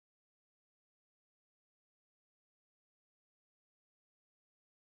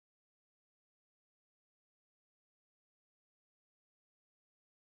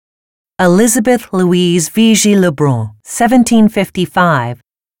Elizabeth Louise Vigée-Lebrun, 1755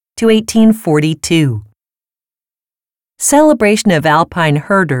 to 1842. Celebration of Alpine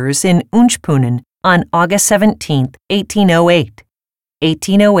herders in Unspunnen on August 17, 1808,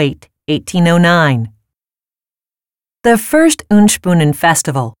 1808-1809. The first Unspunnen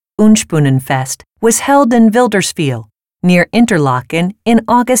festival, Unspunnenfest, was held in Wilderswil, near Interlaken, in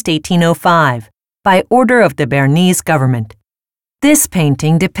August 1805, by order of the Bernese government. This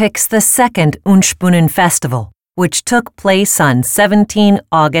painting depicts the second Unspunnen festival, which took place on 17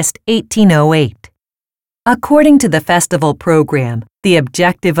 August 1808. According to the festival program, the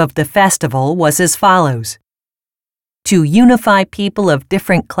objective of the festival was as follows: to unify people of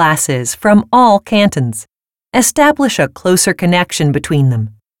different classes from all cantons, establish a closer connection between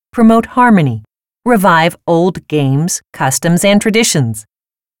them, promote harmony, revive old games, customs, and traditions,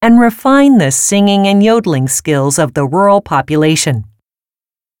 and refine the singing and yodeling skills of the rural population.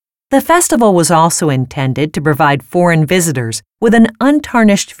 The festival was also intended to provide foreign visitors with an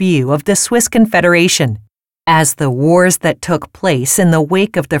untarnished view of the Swiss Confederation, as the wars that took place in the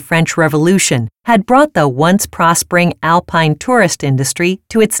wake of the French Revolution had brought the once prospering Alpine tourist industry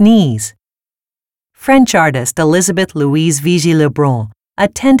to its knees. French artist Elizabeth Louise Vigée-Lebrun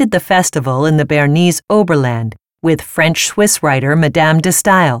attended the festival in the Bernese Oberland with French-Swiss writer Madame de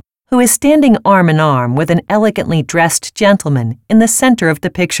Staël, who is standing arm in arm with an elegantly dressed gentleman in the center of the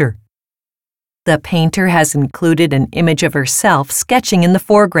picture. The painter has included an image of herself sketching in the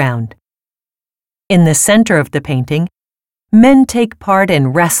foreground. In the center of the painting, men take part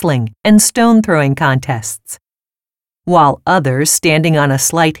in wrestling and stone-throwing contests, while others standing on a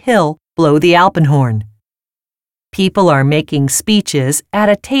slight hill blow the alpenhorn. People are making speeches at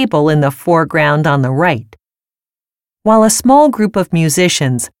a table in the foreground on the right, while a small group of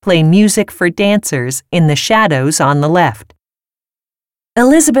musicians play music for dancers in the shadows on the left.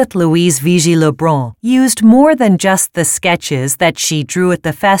 Elizabeth Louise Vigée-Lebrun used more than just the sketches that she drew at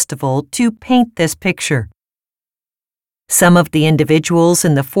the festival to paint this picture. Some of the individuals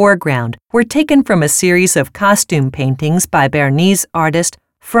in the foreground were taken from a series of costume paintings by Bernese artist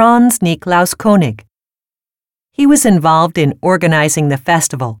Franz Niklaus Koenig. He was involved in organizing the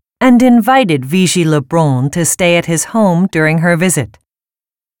festival and invited Vigée-Lebrun to stay at his home during her visit.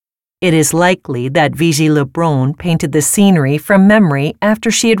 It is likely that Vigée-Lebrun painted the scenery from memory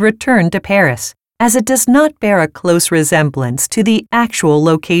after she had returned to Paris, as it does not bear a close resemblance to the actual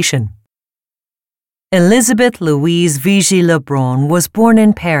location. Elizabeth Louise Vigée-Lebrun was born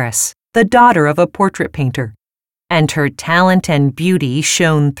in Paris, the daughter of a portrait painter, and her talent and beauty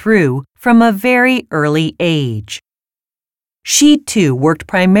shone through from a very early age. She too worked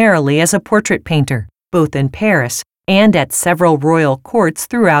primarily as a portrait painter, both in Paris and at several royal courts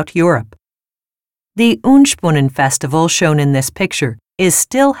throughout Europe. The Unspunnen festival shown in this picture is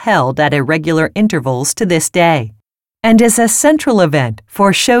still held at irregular intervals to this day, and is a central event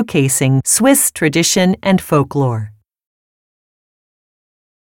for showcasing Swiss tradition and folklore.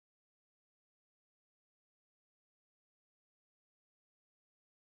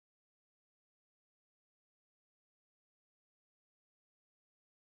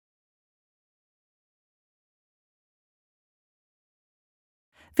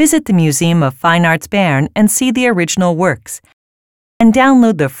 Visit the Museum of Fine Arts Bern and see the original works, and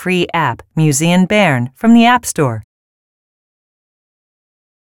download the free app Museum Bern from the App Store.